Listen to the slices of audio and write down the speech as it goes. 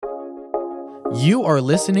You are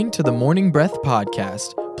listening to the Morning Breath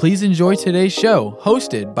Podcast. Please enjoy today's show,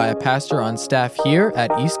 hosted by a pastor on staff here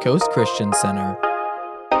at East Coast Christian Center.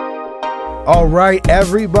 All right,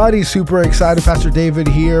 everybody, super excited. Pastor David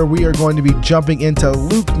here. We are going to be jumping into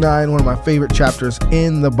Luke 9, one of my favorite chapters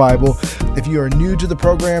in the Bible. If you are new to the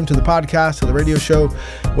program, to the podcast, to the radio show,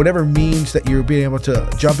 whatever means that you're being able to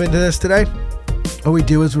jump into this today, what we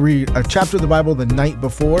do is we read a chapter of the Bible the night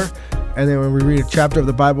before, and then when we read a chapter of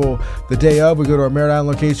the Bible the day of, we go to our Merritt Island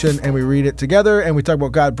location and we read it together and we talk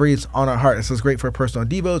about God breathes on our heart. This is great for a personal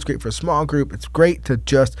devo. It's great for a small group. It's great to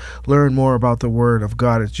just learn more about the Word of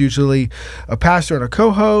God. It's usually a pastor and a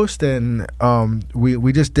co-host, and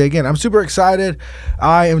we just dig in. I'm super excited.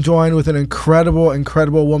 I am joined with an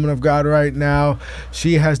incredible woman of God right now.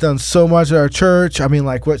 She has done so much at our church. I mean,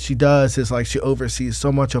 like, what she does is like she oversees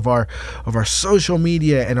so much of our social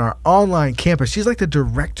media and our online campus. She's like the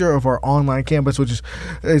director of our online campus, which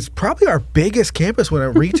is probably our biggest campus when it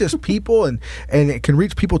reaches people and it can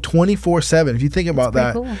reach people 24/7. If you think about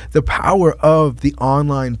that, cool. The power of the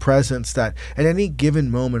online presence, that at any given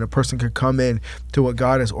moment a person could come in to what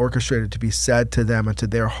God has orchestrated to be said to them and to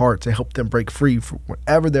their heart to help them break free from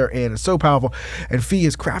whatever they're in. It's so powerful. And Fee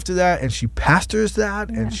has crafted that, and she pastors that,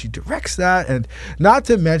 and she directs that, and not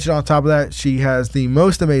to mention on top of that, she has the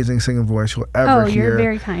most amazing singing voice you'll ever hear. Oh, you're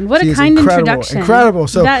very kind. What a kind introduction. Incredible.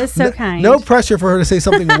 So that is so kind. No pressure for her to say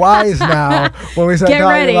something wise now when we start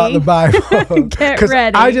talking about the Bible. Get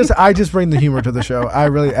ready. I just bring the humor to the show. I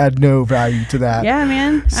really add no value to that. Yeah,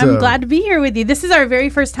 man. I'm glad to be here with you. This is our very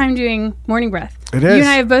first time doing Morning Breath. It is. You and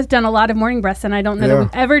I have both done a lot of morning breaths, and I don't know that we've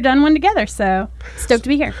ever done one together, so stoked to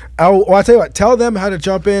be here. Well, I'll tell you what, tell them how to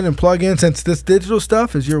jump in and plug in, since this digital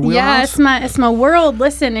stuff is your wheelhouse. Yeah, it's my world.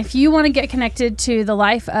 Listen, if you want to get connected to the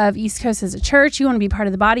life of East Coast as a church, you want to be part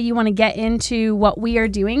of the body, you want to get into what we are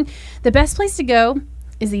doing, the best place to go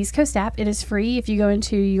is the East Coast app. It is free. If you go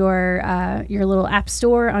into your little app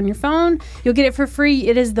store on your phone, you'll get it for free.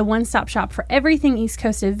 It is the one-stop shop for everything East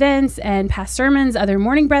Coast events and past sermons, other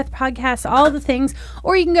Morning Breath podcasts, all the things.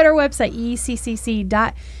 Or you can go to our website,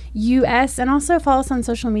 eccc.us, and also follow us on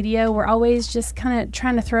social media. We're always just kind of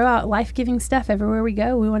trying to throw out life-giving stuff everywhere we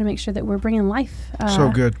go. We want to make sure that we're bringing life.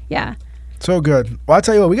 So good. Yeah. So good. Well, I'll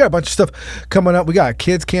tell you what, we got a bunch of stuff coming up. We got a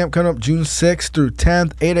kids camp coming up June 6th through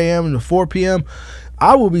 10th, 8 a.m. to 4 p.m.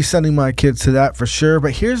 I will be sending my kids to that for sure,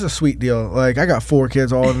 but here's a sweet deal. Like, I got 4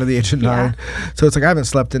 kids all under the age of 9, so it's like I haven't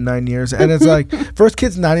slept in 9 years. And it's like, first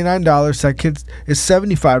kid's $99, second kid is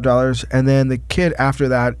 $75, and then the kid after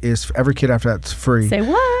that is, every kid after that's free. Say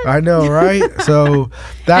what? I know, right? So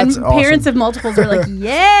that's and awesome. Parents of multiples are like,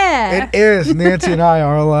 yeah. It is. Nancy and I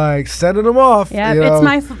are like sending them off. Yeah,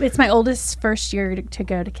 it's my oldest first year to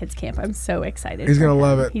go to kids camp. I'm so excited. He's going to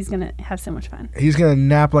love it. He's going to have so much fun. He's going to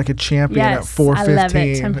nap like a champion at 4:15. I love it.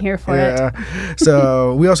 I'm here for it.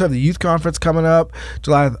 So we also have the youth conference coming up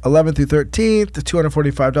July 11th through 13th,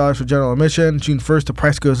 $245 for general admission. June 1st, the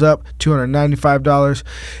price goes up, $295.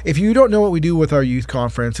 If you don't know what we do with our youth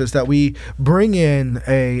conference, is that we bring in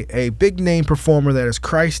a big name performer that is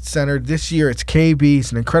Christ-centered. This year it's KB.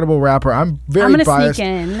 He's an incredible rapper. I'm gonna biased. Sneak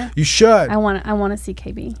in. You should. I want to see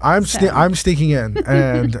KB. I'm sneaking in,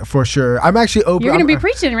 and for sure. I'm actually open. You're going to be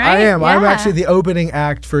preaching, right? I am. Yeah. I'm actually the opening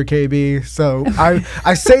act for KB. So I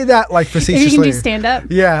say that like facetiously. You can do stand up.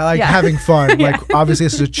 Yeah, having fun. Yeah. Like, obviously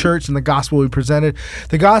this is a church, and the gospel we presented.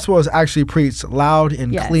 The gospel is actually preached loud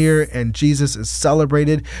and clear, and Jesus is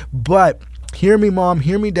celebrated. But hear me, mom.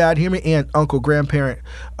 Hear me, dad. Hear me, aunt, uncle, grandparent.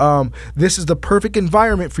 This is the perfect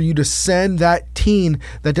environment for you to send that teen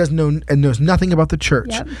that doesn't know and knows nothing about the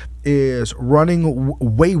church, is running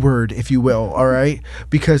wayward, if you will, all right?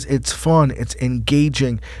 Because it's fun. It's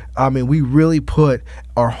engaging. I mean, we really put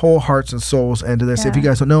our whole hearts and souls into this. If you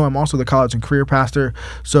guys don't know, I'm also the college and career pastor,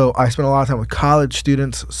 so I spend a lot of time with college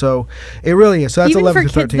students. So it really is. So that's 11 to 13.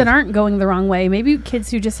 Even for kids that aren't going the wrong way, maybe kids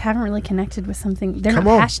who just haven't really connected with something. They're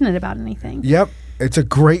not passionate about anything. Yep. It's a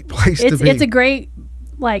great place to be. It's a great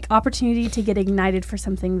opportunity to get ignited for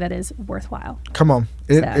something that is worthwhile. Come on.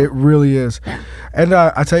 It really is. Yeah. And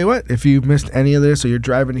I tell you what, if you missed any of this, or you're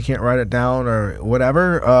driving, you can't write it down or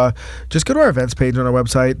whatever, just go to our events page on our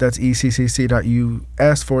website. That's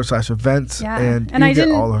eccc.us/events. Yeah. And I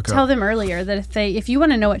didn't tell them earlier that if you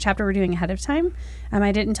want to know what chapter we're doing ahead of time,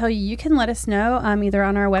 I didn't tell you, you can let us know either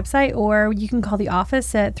on our website, or you can call the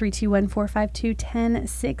office at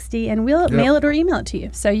 321-452-1060, and we'll mail it or email it to you.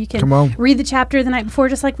 So you can read the chapter the night before,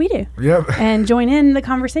 just like we do. Yep. And join in the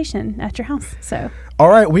conversation at your house. So. All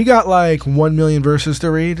right, we got like 1 million verses to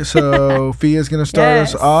read, so Fia's going to start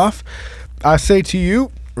us off. I say to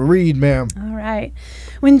you, read, ma'am. All right.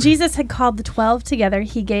 When Jesus had called the 12 together,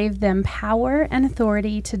 he gave them power and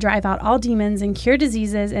authority to drive out all demons and cure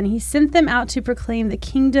diseases, and he sent them out to proclaim the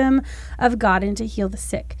kingdom of God and to heal the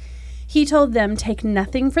sick. He told them, "Take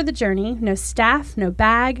nothing for the journey, no staff, no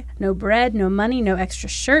bag, no bread, no money, no extra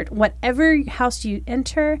shirt. Whatever house you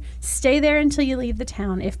enter, stay there until you leave the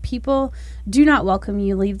town. If people do not welcome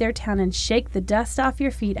you, leave their town and shake the dust off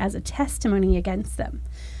your feet as a testimony against them."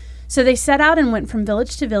 So they set out and went from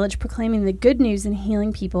village to village, proclaiming the good news and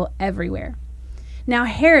healing people everywhere. Now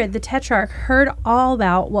Herod the Tetrarch heard all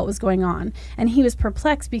about what was going on, and he was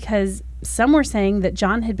perplexed because some were saying that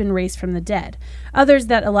John had been raised from the dead, others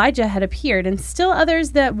that Elijah had appeared, and still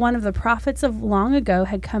others that one of the prophets of long ago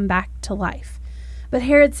had come back to life. But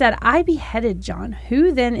Herod said, "I beheaded John.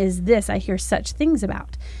 Who then is this I hear such things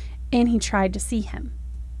about?" And he tried to see him.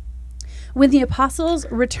 When the apostles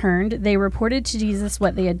returned, they reported to Jesus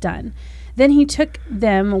what they had done. Then he took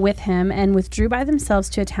them with him and withdrew by themselves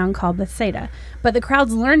to a town called Bethsaida. But the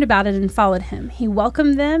crowds learned about it and followed him. He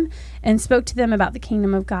welcomed them and spoke to them about the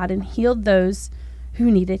kingdom of God and healed those who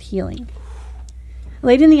needed healing.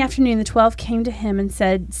 Late in the afternoon, the 12 came to him and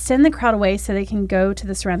said, "Send the crowd away so they can go to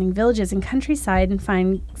the surrounding villages and countryside and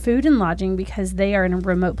find food and lodging because they are in a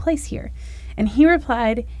remote place here." And he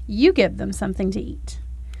replied, "You give them something to eat."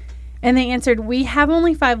 And they answered, "We have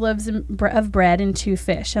only 5 loaves of bread and 2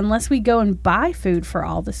 fish, unless we go and buy food for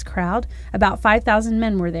all this crowd." About 5,000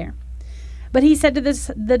 men were there. But he said to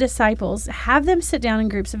the disciples, "Have them sit down in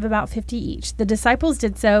groups of about 50 each." The disciples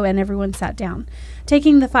did so, and everyone sat down.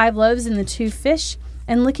 Taking the 5 loaves and the 2 fish,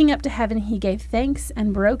 and looking up to heaven, he gave thanks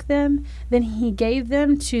and broke them. Then he gave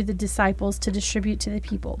them to the disciples to distribute to the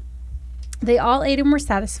people. They all ate and were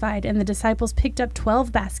satisfied, and the disciples picked up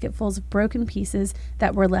 12 basketfuls of broken pieces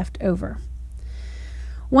that were left over.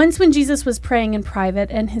 Once when Jesus was praying in private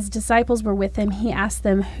and his disciples were with him, he asked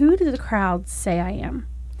them, "Who do the crowds say I am?"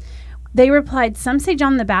 They replied, "Some say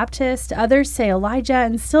John the Baptist, others say Elijah,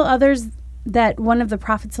 and still others that one of the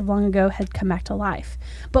prophets of long ago had come back to life.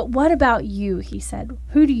 But what about you?" he said.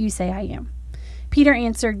 "Who do you say I am?" Peter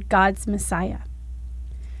answered, "God's Messiah."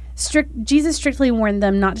 Jesus strictly warned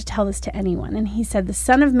them not to tell this to anyone, and he said, "The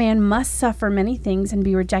Son of Man must suffer many things and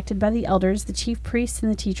be rejected by the elders, the chief priests,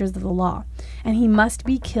 and the teachers of the law, and he must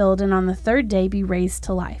be killed and on the 3rd day be raised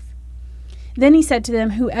to life." Then he said to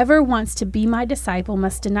them, "Whoever wants to be my disciple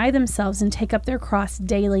must deny themselves and take up their cross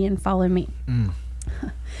daily and follow me.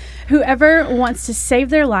 Whoever wants to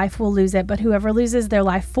save their life will lose it, but whoever loses their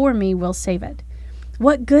life for me will save it.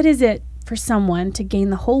 What good is it for someone to gain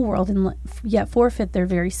the whole world and yet forfeit their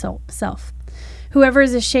very self? Whoever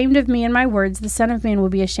is ashamed of me and my words, the Son of Man will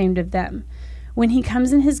be ashamed of them, when he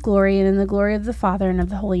comes in his glory and in the glory of the Father and of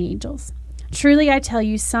the holy angels. Truly I tell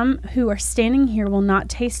you, some who are standing here will not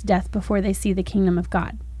taste death before they see the kingdom of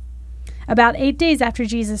God." About 8 days after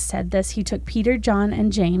Jesus said this, he took Peter, John,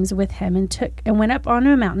 and James with him and went up on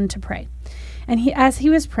a mountain to pray. And as he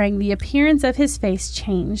was praying, the appearance of his face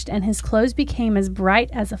changed, and his clothes became as bright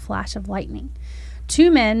as a flash of lightning.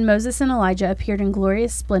 2 men, Moses and Elijah, appeared in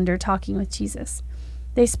glorious splendor, talking with Jesus.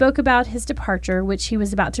 They spoke about his departure, which he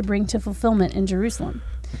was about to bring to fulfillment in Jerusalem.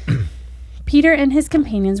 Peter and his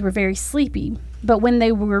companions were very sleepy, but when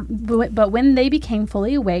they became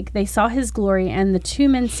fully awake, they saw his glory and the 2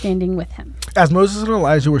 men standing with him. As Moses and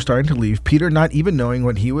Elijah were starting to leave, Peter, not even knowing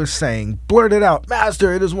what he was saying, blurted out,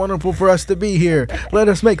 "Master, it is wonderful for us to be here. Let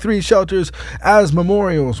us make 3 shelters as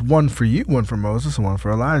memorials, one for you, one for Moses, and one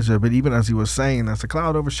for Elijah." But even as he was saying this, the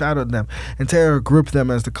cloud overshadowed them, and terror gripped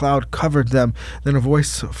them as the cloud covered them. Then a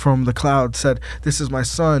voice from the cloud said, "This is my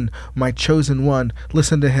son, my chosen one.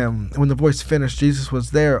 Listen to him." When the voice finished, Jesus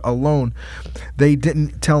was there alone. They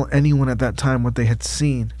didn't tell anyone at that time what they had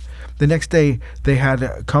seen. The next day, they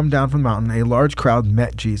had come down from the mountain. A large crowd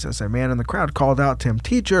met Jesus. A man in the crowd called out to him,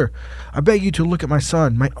 "Teacher, I beg you to look at my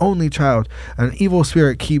son, my only child. An evil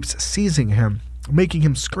spirit keeps seizing him, making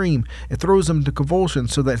him scream. It throws him into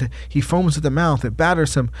convulsions so that he foams at the mouth. It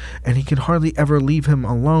batters him, and he can hardly ever leave him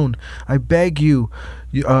alone. I beg your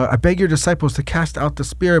disciples to cast out the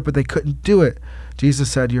spirit," but they couldn't do it.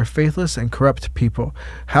 Jesus said, "You're faithless and corrupt people.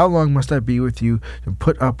 How long must I be with you and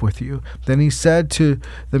put up with you?" Then he said to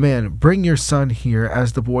the man, "Bring your son here."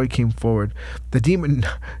 As the boy came forward, the demon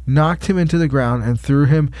knocked him into the ground and threw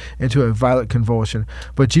him into a violent convulsion.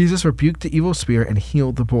 But Jesus rebuked the evil spirit and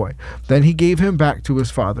healed the boy. Then he gave him back to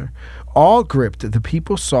his father. All gripped, the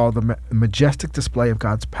people saw the majestic display of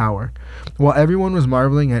God's power. While everyone was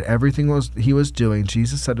marveling at everything he was doing,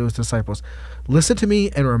 Jesus said to his disciples, "Listen to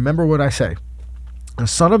me and remember what I say. The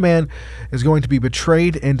Son of Man is going to be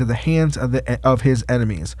betrayed into the hands of his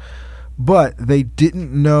enemies. but they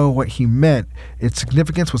didn't know what he meant. Its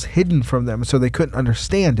significance was hidden from them, so they couldn't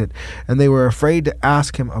understand it, and they were afraid to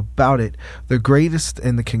ask him about it. The greatest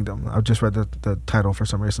in the kingdom. I just read the title for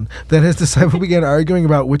some reason. Then his disciples began arguing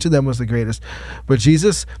about which of them was the greatest. But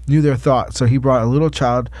Jesus knew their thoughts, so he brought a little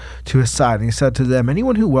child to his side, and he said to them,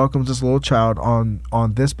 anyone who welcomes this little child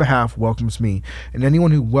on this behalf welcomes me, and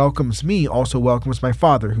anyone who welcomes me also welcomes my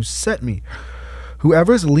Father who sent me.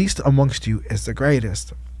 Whoever is least amongst you is the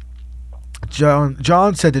greatest.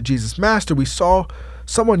 John said to Jesus, Master, we saw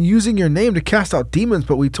someone using your name to cast out demons,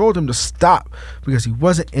 but we told him to stop because he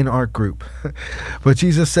wasn't in our group. But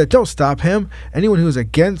Jesus said, don't stop him. Anyone who is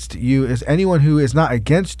against you is anyone who is not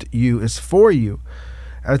against you is for you.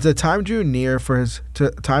 As the time drew near for his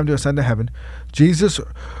time to ascend to heaven, Jesus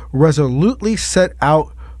resolutely set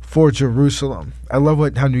out for Jerusalem. I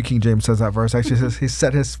love how New King James says that verse. Actually, it says he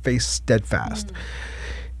set his face steadfast.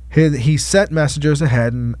 He sent messengers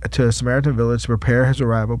ahead to a Samaritan village to prepare his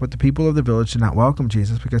arrival, but the people of the village did not welcome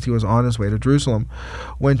Jesus because he was on his way to Jerusalem.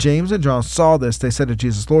 When James and John saw this, they said to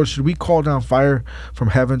Jesus, Lord, should we call down fire from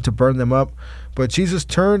heaven to burn them up? But Jesus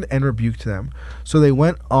turned and rebuked them. So they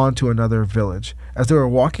went on to another village. As they were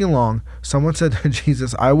walking along, someone said to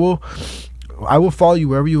Jesus, I will follow you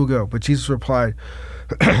wherever you will go. But Jesus replied,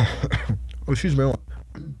 excuse me.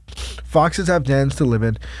 Foxes have dens to live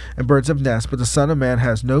in, and birds have nests, but the Son of Man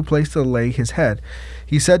has no place to lay his head.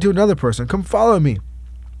 He said to another person, come follow me.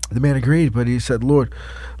 The man agreed, but he said, Lord,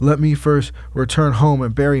 let me first return home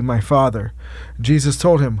and bury my father. Jesus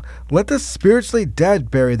told him, let the spiritually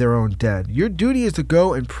dead bury their own dead. Your duty is to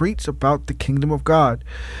go and preach about the kingdom of God.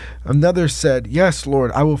 Another said, yes,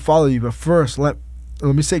 Lord, I will follow you, but first let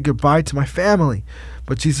me say goodbye to my family.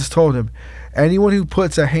 But Jesus told him, anyone who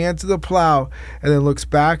puts a hand to the plow and then looks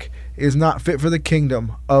back is not fit for the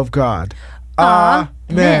kingdom of God.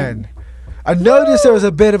 Amen. I noticed there was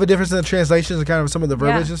a bit of a difference in the translations and kind of some of the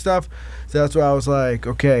verbiage and stuff. So that's why I was like,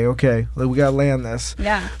 okay, we got to land this.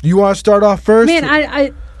 Yeah. You want to start off first?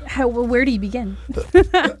 Man, where do you begin?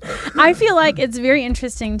 I feel like it's very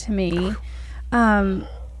interesting to me.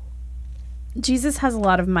 Jesus has a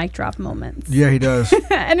lot of mic drop moments. Yeah, he does.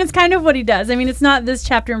 And it's kind of what he does. I mean, it's not this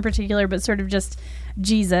chapter in particular, but sort of just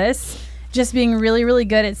Jesus just being really, really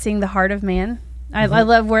good at seeing the heart of man. I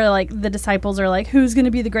love where like the disciples are like, who's going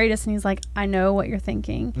to be the greatest? And he's like, I know what you're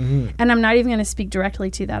thinking. And I'm not even going to speak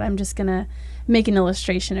directly to that. I'm just going to make an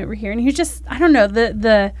illustration over here. And he's just, I don't know,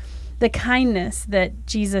 the kindness that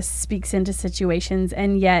Jesus speaks into situations,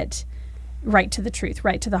 and yet right to the truth,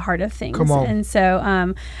 right to the heart of things. Come on. And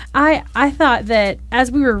so I thought that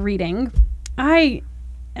as we were reading,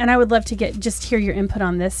 and I would love to hear your input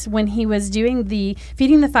on this. When he was doing the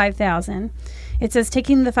feeding the 5,000, it says,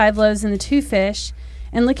 taking the 5 loaves and the 2 fish,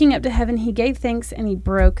 and looking up to heaven, he gave thanks and he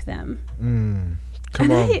broke them.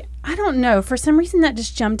 Come on. I don't know. For some reason, that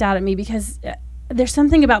just jumped out at me because there's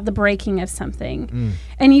something about the breaking of something.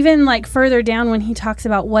 And even like further down when he talks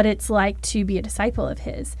about what it's like to be a disciple of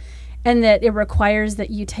his, and that it requires that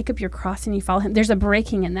you take up your cross and you follow him. There's a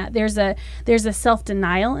breaking in that. There's a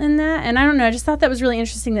self-denial in that. And I don't know, I just thought that was really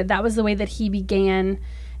interesting that was the way that he began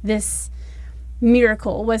this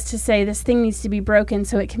miracle, was to say this thing needs to be broken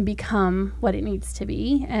so it can become what it needs to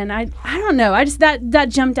be. And I don't know, I just that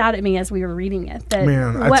jumped out at me as we were reading it. That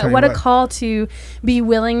what a call to be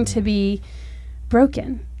willing to be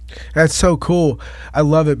broken. That's so cool. I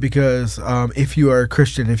love it because if you are a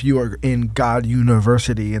Christian, if you are in God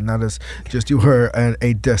University, and that is just you are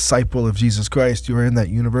a disciple of Jesus Christ, you are in that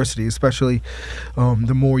university, especially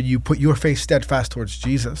the more you put your face steadfast towards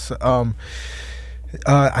Jesus.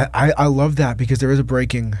 I love that because there is a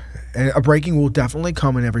breaking. And a breaking will definitely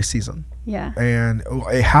come in every season. Yeah. And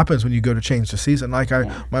it happens when you go to change the season. Like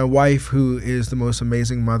my wife, who is the most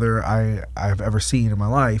amazing mother I've ever seen in my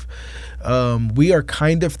life, we are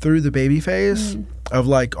kind of through the baby phase of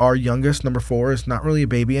like our youngest, number 4, is not really a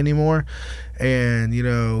baby anymore. And,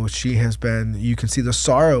 she has been, you can see the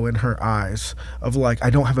sorrow in her eyes of like, I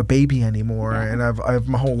don't have a baby anymore. Yeah. And I've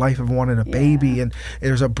my whole life I've wanted a baby, and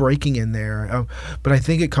there's a breaking in there. But I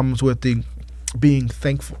think it comes with the being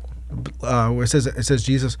thankful. Where it says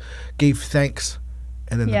Jesus gave thanks,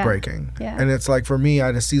 and then the breaking. Yeah. And it's like, for me, I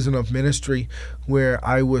had a season of ministry where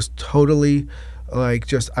I was totally like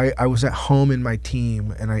I was at home in my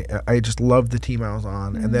team, and I just loved the team I was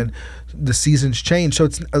on. And then the seasons changed. So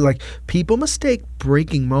it's like people mistake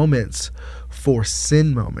breaking moments for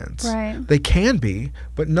sin moments. Right. They can be,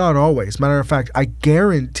 but not always. Matter of fact, I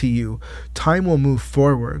guarantee you time will move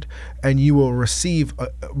forward and you will receive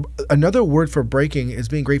another word for breaking is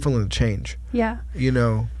being grateful in the change. Yeah.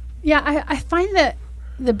 Yeah, I find that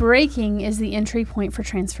the breaking is the entry point for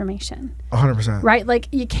transformation. 100%. Right? Like,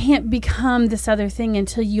 you can't become this other thing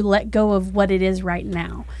until you let go of what it is right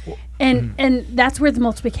now. And that's where the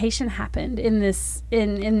multiplication happened in this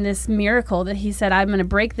miracle that he said, I'm going to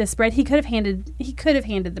break this bread. He could have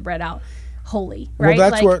handed the bread out wholly, right?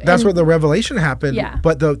 Well, that's where the revelation happened. Yeah.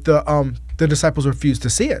 But the disciples refused to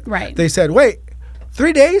see it. Right. They said, "Wait,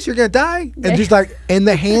 3 days you're gonna die?" And he's like, "In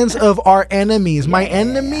the hands of our enemies, my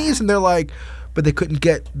enemies." And they're like, but they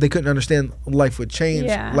couldn't understand life would change,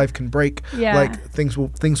 life can break, like things will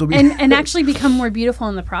be and actually become more beautiful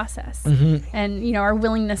in the process. And our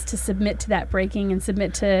willingness to submit to that breaking and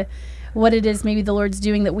submit to what it is maybe the Lord's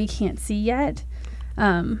doing that we can't see yet.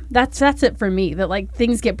 That's it for me. That like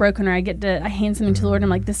things get broken, or I hand something to the Lord, and I'm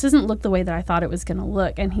like, this doesn't look the way that I thought it was gonna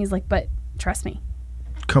look, and He's like, but trust me.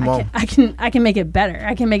 Come on. I can make it better.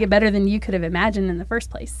 I can make it better than you could have imagined in the first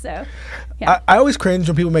place. So, yeah. I always cringe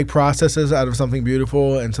when people make processes out of something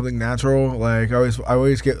beautiful and something natural. Like I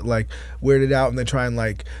always get like weirded out when they try and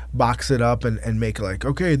like box it up and make like,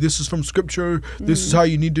 okay, this is from Scripture. This is how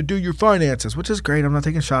you need to do your finances, which is great. I'm not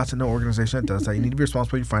taking shots at no organization that does that. You need to be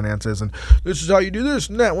responsible for your finances, and this is how you do this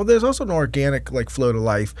and that. Well, there's also an organic like flow to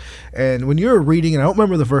life. And when you're reading, and I don't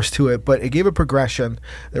remember the verse to it, but it gave a progression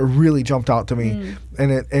that really jumped out to me.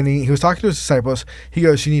 And he was talking to his disciples. He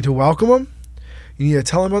goes, you need to welcome them, you need to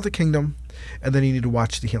tell them about the kingdom, and then you need to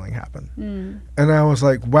watch the healing happen. And I was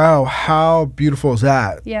like, wow, how beautiful is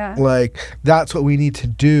that? Yeah. Like, that's what we need to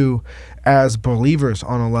do as believers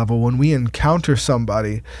on a level. When we encounter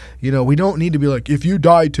somebody, we don't need to be like, if you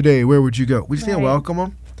died today, where would you go? We just need to welcome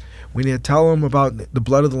them. We need to tell them about the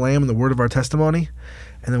blood of the Lamb and the word of our testimony,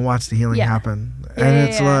 and then watch the healing happen. And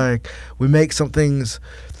it's like, we make some things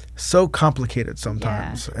so complicated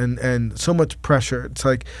sometimes and so much pressure. It's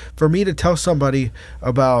like for me to tell somebody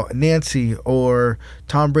about Nancy or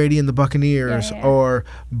Tom Brady and the Buccaneers or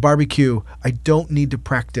barbecue, I don't need to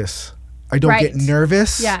practice. I don't get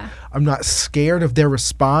nervous. I'm not scared of their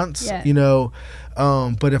response,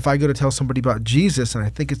 but if I go to tell somebody about Jesus, and I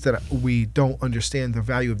think it's that we don't understand the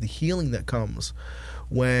value of the healing that comes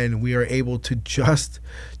when we are able to just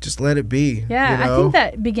let it be. I think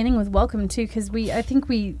that beginning with welcome too, because I think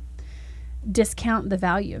we discount the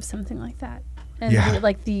value of something like that, and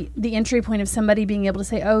the entry point of somebody being able to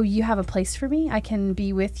say, oh, you have a place for me, I can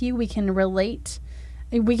be with you, we can relate,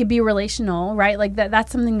 we could be relational, right? Like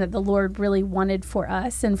that's something that the Lord really wanted for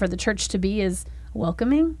us and for the church to be, is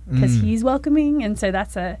welcoming, because He's welcoming. And so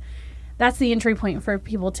that's the entry point for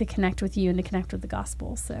people to connect with you and to connect with the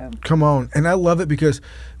gospel. So come on. And I love it because,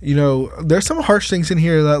 there's some harsh things in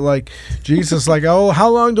here that like Jesus like, oh, how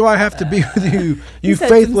long do I have to be with you? You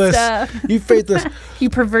faithless. You faithless. You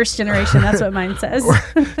perverse generation. That's what mine says.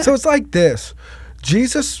 So it's like this.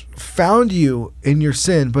 Jesus found you in your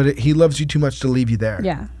sin, but He loves you too much to leave you there.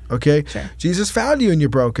 Yeah. Okay? Sure. Jesus found you in your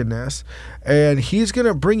brokenness, and He's going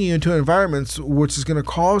to bring you into environments which is going to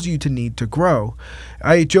cause you to need to grow.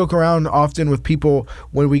 I joke around often with people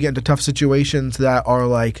when we get into tough situations that are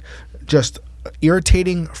like just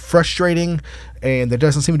irritating, frustrating, and there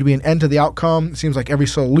doesn't seem to be an end to the outcome. It seems like every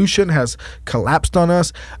solution has collapsed on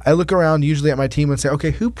us. I look around usually at my team and say,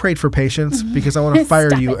 okay, who prayed for patience? Because I want to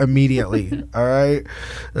fire you immediately. All right?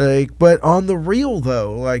 But on the real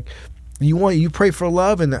though, like, you pray for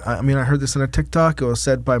love, and I heard this in a TikTok. It was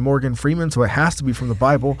said by Morgan Freeman, so it has to be from the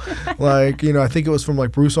Bible. I think it was from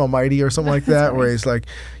like Bruce Almighty or something like that, where he's like,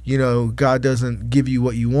 God doesn't give you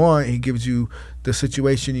what you want; He gives you the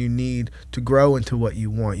situation you need to grow into what you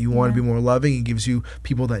want. You want to be more loving. He gives you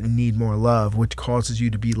people that need more love, which causes you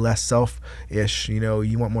to be less selfish.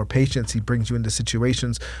 You want more patience. He brings you into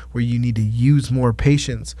situations where you need to use more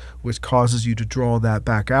patience, which causes you to draw that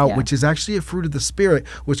back out, which is actually a fruit of the Spirit,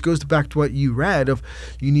 which goes back to what you read of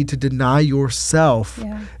you need to deny yourself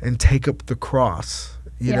and take up the cross.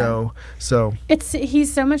 So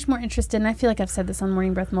He's so much more interested, and I feel like I've said this on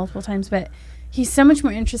Morning Breath multiple times, but He's so much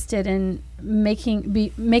more interested in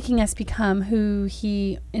making us become who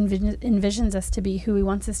He envisions us to be, who He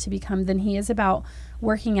wants us to become, than He is about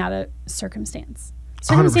working out a circumstance.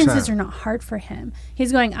 Circumstances 100%. are not hard for Him.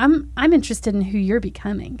 He's going, I'm interested in who you're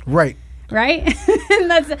becoming. Right.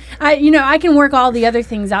 And I can work all the other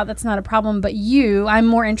things out. That's not a problem. But I'm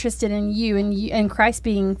more interested in you and Christ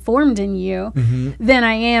being formed in you than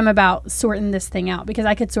I am about sorting this thing out, because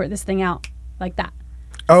I could sort this thing out like that.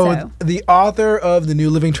 Oh, the author of the New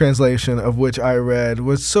Living Translation, of which I read,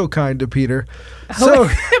 was so kind to Peter. So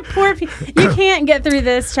Poor people. You can't get through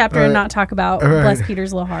this chapter and not talk about bless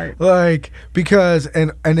Peter's little heart. Like, because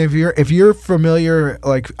and if you're familiar,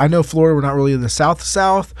 like, I know Florida, we're not really in the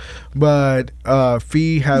South, but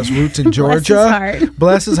Fee has roots in Georgia.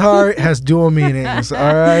 Bless his heart has dual meanings.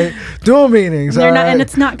 All right, dual meanings. They're not, and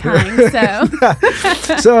it's not kind. So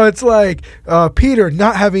so it's like Peter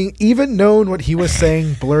not having even known what he was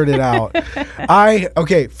saying blurted out.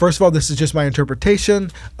 First of all, this is just my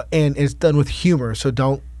interpretation, and it's done with humor. So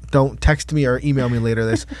don't text me or email me later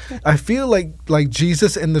this. I feel like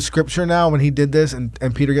Jesus in the scripture now, when he did this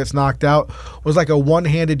and Peter gets knocked out, was like a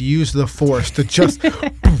one-handed use of the force to just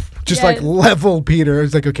like level Peter.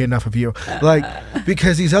 It's like, okay, enough of you. Like,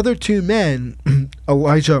 because these other two men,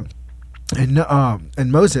 Elijah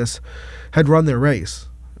and Moses, had run their race,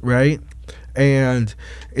 right? And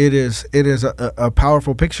it is a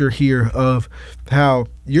powerful picture here of how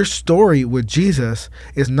your story with Jesus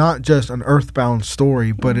is not just an earthbound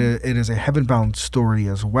story, but it is a heavenbound story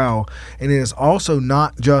as well. And it is also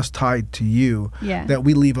not just tied to you, that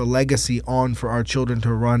we leave a legacy on for our children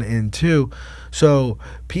to run into. So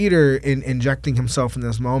Peter, in injecting himself in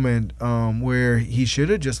this moment where he should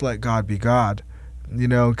have just let God be God,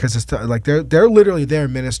 because it's like they're literally there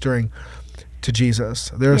ministering to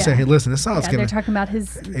Jesus. They're saying, hey, listen, this sounds they're talking about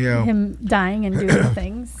him dying and doing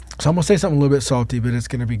things. So I'm gonna say something a little bit salty, but it's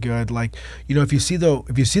gonna be good. Like, if you see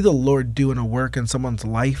the Lord doing a work in someone's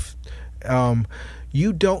life,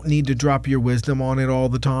 you don't need to drop your wisdom on it all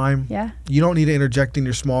the time. Yeah. You don't need to interject in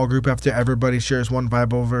your small group after everybody shares one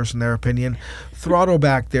Bible verse and their opinion. Throttle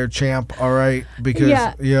back there, champ, all right? Because,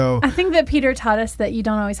 I think that Peter taught us that you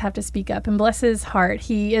don't always have to speak up. And bless his heart,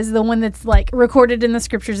 he is the one that's, like, recorded in the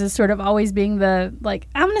scriptures as sort of always being the, like,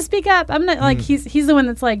 I'm going to speak up. I'm not, like, he's the one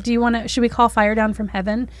that's like, should we call fire down from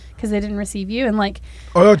heaven because they didn't receive you? And, like,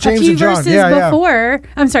 James a few and John. verses before,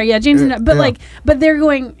 I'm sorry, James and John. But, but they're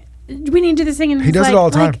going, we need to do this thing, and he does it all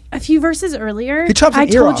the time. Like a few verses earlier, I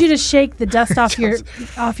told you to shake the dust off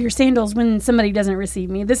your sandals when somebody doesn't receive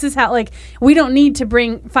me. This is how, like, we don't need to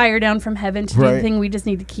bring fire down from heaven to do the thing. We just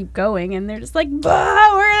need to keep going. And they're just like,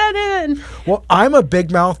 bah, we're not in. Well, I'm a big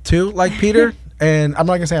mouth too, like Peter. And I'm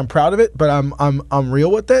not gonna say I'm proud of it, but I'm real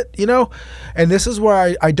with it, And this is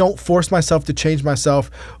where I don't force myself to change myself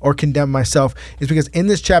or condemn myself. Is because in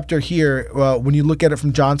this chapter here, when you look at it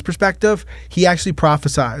from John's perspective, he actually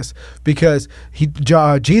prophesies because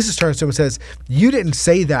Jesus turns to him and says, "You didn't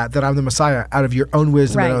say that I'm the Messiah out of your own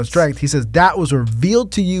wisdom and own strength." He says that was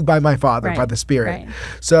revealed to you by my Father, by the Spirit. Right.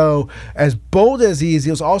 So as bold as he is, he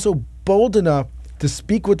was also bold enough to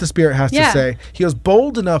speak what the Spirit has to say. He was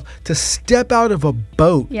bold enough to step out of a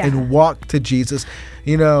boat and walk to Jesus.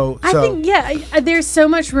 I think, there's so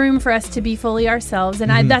much room for us to be fully ourselves.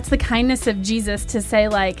 And that's the kindness of Jesus to say,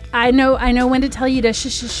 like, I know when to tell you to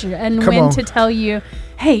shh, and when to tell you,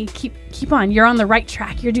 hey, keep on. You're on the right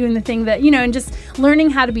track. You're doing the thing that, and just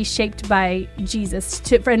learning how to be shaped by Jesus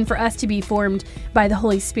and for us to be formed by the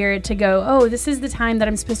Holy Spirit to go, oh, this is the time that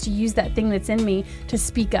I'm supposed to use that thing that's in me to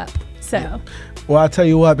speak up. So, well, I'll tell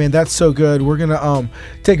you what, man, that's so good. We're going to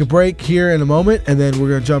take a break here in a moment, and then we're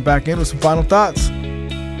going to jump back in with some final thoughts.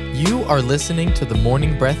 You are listening to the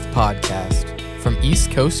Morning Breath Podcast from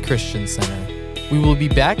East Coast Christian Center. We will be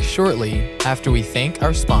back shortly after we thank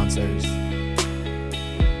our sponsors.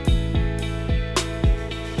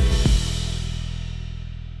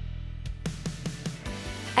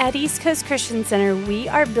 At East Coast Christian Center, we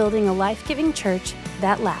are building a life-giving church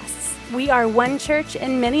that lasts. We are one church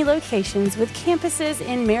in many locations with campuses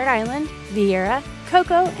in Merritt Island, Viera,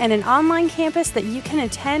 Cocoa, and an online campus that you can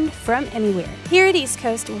attend from anywhere. Here at East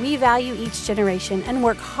Coast, we value each generation and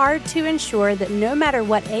work hard to ensure that no matter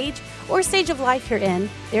what age or stage of life you're in,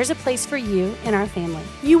 there's a place for you in our family.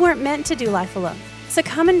 You weren't meant to do life alone, so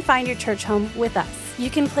come and find your church home with us. You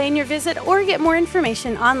can plan your visit or get more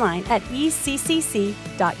information online at eccc.us.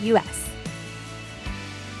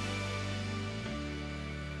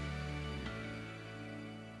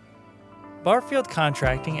 Barfield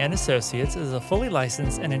Contracting and Associates is a fully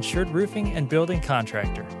licensed and insured roofing and building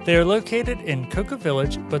contractor. They are located in Cocoa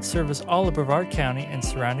Village, but service all of Brevard County and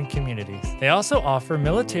surrounding communities. They also offer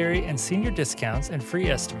military and senior discounts and free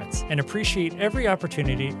estimates, and appreciate every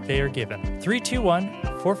opportunity they are given.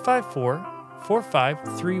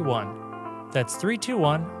 321-454-4531. That's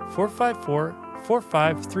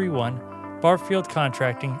 321-454-4531. Barfield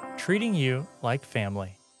Contracting, treating you like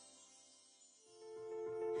family.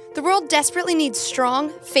 The world desperately needs strong,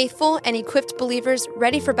 faithful, and equipped believers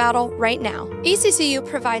ready for battle right now. ECCU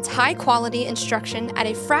provides high-quality instruction at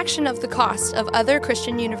a fraction of the cost of other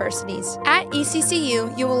Christian universities. At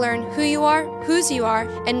ECCU, you will learn who you are, whose you are,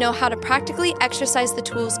 and know how to practically exercise the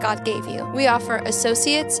tools God gave you. We offer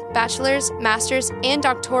associates, bachelor's, master's, and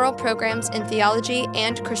doctoral programs in theology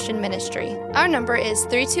and Christian ministry. Our number is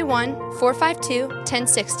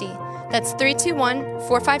 321-452-1060. That's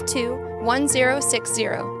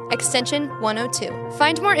 321-452-1060. Extension 102.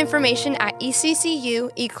 Find more information at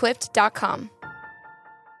eccuequipped.com.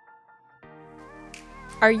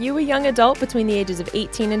 Are you a young adult between the ages of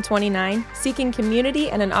 18 and 29, seeking community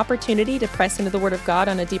and an opportunity to press into the Word of God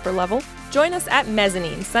on a deeper level? Join us at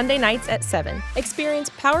Mezzanine, Sunday nights at 7.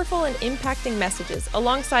 Experience powerful and impacting messages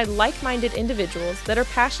alongside like-minded individuals that are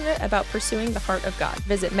passionate about pursuing the heart of God.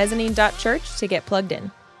 Visit mezzanine.church to get plugged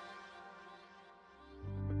in.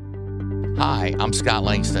 Hi, I'm Scott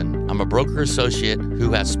Langston. I'm a broker associate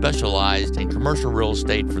who has specialized in commercial real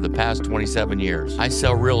estate for the past 27 years. I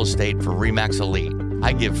sell real estate for RE/MAX Elite.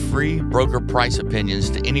 I give free broker price opinions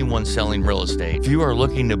to anyone selling real estate. If you are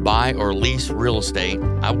looking to buy or lease real estate,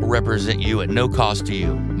 I will represent you at no cost to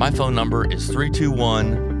you. My phone number is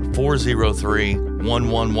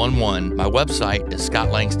 321-403-1111. My website is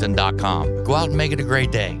scottlangston.com. Go out and make it a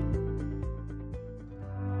great day.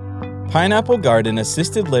 Pineapple Garden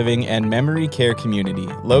Assisted Living and Memory Care Community,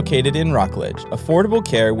 located in Rockledge. Affordable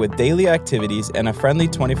care with daily activities and a friendly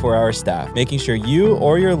 24-hour staff, making sure you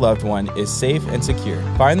or your loved one is safe and secure.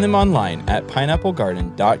 Find them online at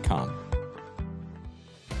pineapplegarden.com.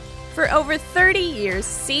 For over 30 years,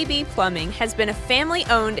 CB Plumbing has been a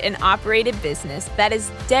family-owned and operated business that is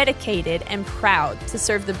dedicated and proud to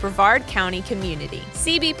serve the Brevard County community.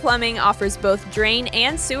 CB Plumbing offers both drain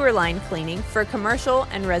and sewer line cleaning for commercial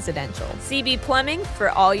and residential. CB Plumbing for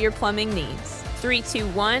all your plumbing needs.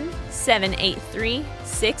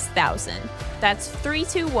 321-783-6000. That's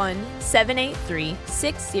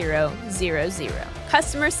 321-783-6000.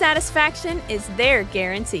 Customer satisfaction is their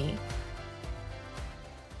guarantee.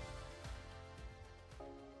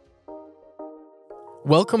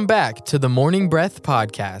 Welcome back to the Morning Breath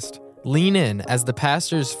Podcast. Lean in as the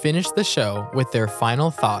pastors finish the show with their final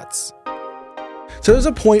thoughts. So there's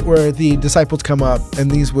a point where the disciples come up, and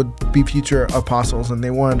these would be future apostles, and they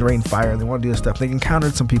wanted to rain fire, and they wanted to do this stuff. They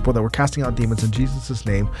encountered some people that were casting out demons in Jesus'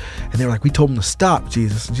 name, and they were like, we told them to stop,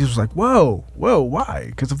 Jesus. And Jesus was like, whoa, why?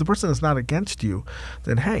 Because if the person is not against you,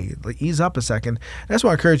 then hey, ease up a second. And that's why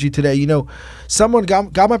I encourage you today. You know,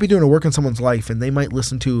 God might be doing a work in someone's life, and they might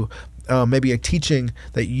listen to maybe a teaching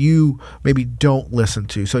that you maybe don't listen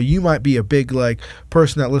to. So you might be a big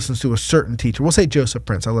person that listens to a certain teacher. We'll say Joseph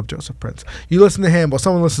Prince. I love Joseph Prince. You listen to him, but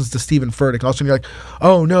someone listens to Stephen Furtick. All of a sudden you're like,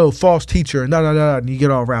 oh no, false teacher, and you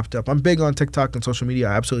get all wrapped up. I'm big on TikTok and social media.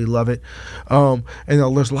 I absolutely love it. And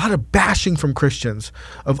there's a lot of bashing from Christians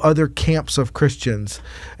of other camps of Christians.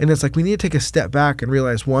 And it's like we need to take a step back and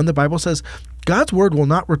realize, one, the Bible says God's word will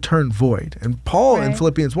not return void. And Paul in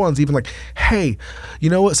Philippians 1 is even like, hey, you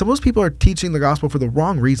know what? Some of those people are teaching the gospel for the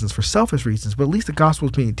wrong reasons, for selfish reasons, but at least the gospel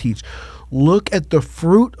is being taught. Look at the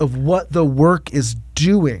fruit of what the work is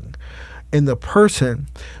doing in the person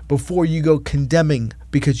before you go condemning,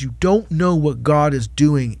 because you don't know what God is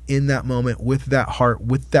doing in that moment with that heart,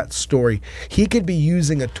 with that story. He could be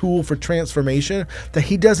using a tool for transformation that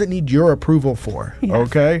he doesn't need your approval for. Yeah.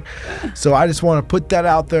 Okay? So I just want to put that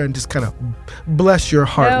out there and just kind of bless your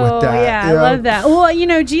heart with that. Yeah, I love that. Well,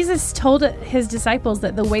 Jesus told his disciples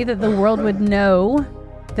that the way that the world would know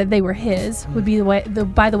that they were his would be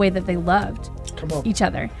by the way that they loved each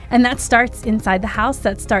other. And that starts inside the house.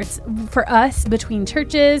 That starts for us between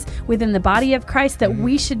churches, within the body of Christ, that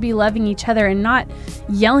we should be loving each other and not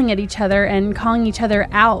yelling at each other and calling each other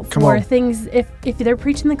out for things. If they're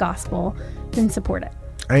preaching the gospel, then support it.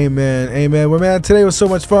 Amen. Well, man, today was so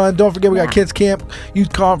much fun. Don't forget, we got Kids Camp,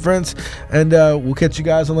 Youth Conference, and we'll catch you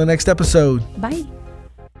guys on the next episode. Bye.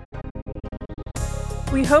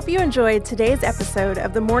 We hope you enjoyed today's episode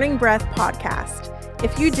of the Morning Breath Podcast.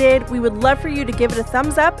 If you did, we would love for you to give it a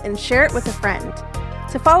thumbs up and share it with a friend.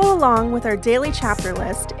 To follow along with our daily chapter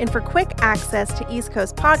list and for quick access to East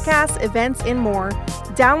Coast podcasts, events, and more,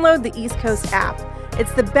 download the East Coast app.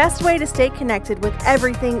 It's the best way to stay connected with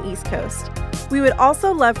everything East Coast. We would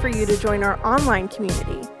also love for you to join our online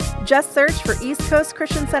community. Just search for East Coast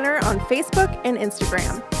Christian Center on Facebook and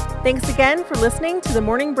Instagram. Thanks again for listening to the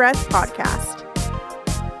Morning Breath Podcast.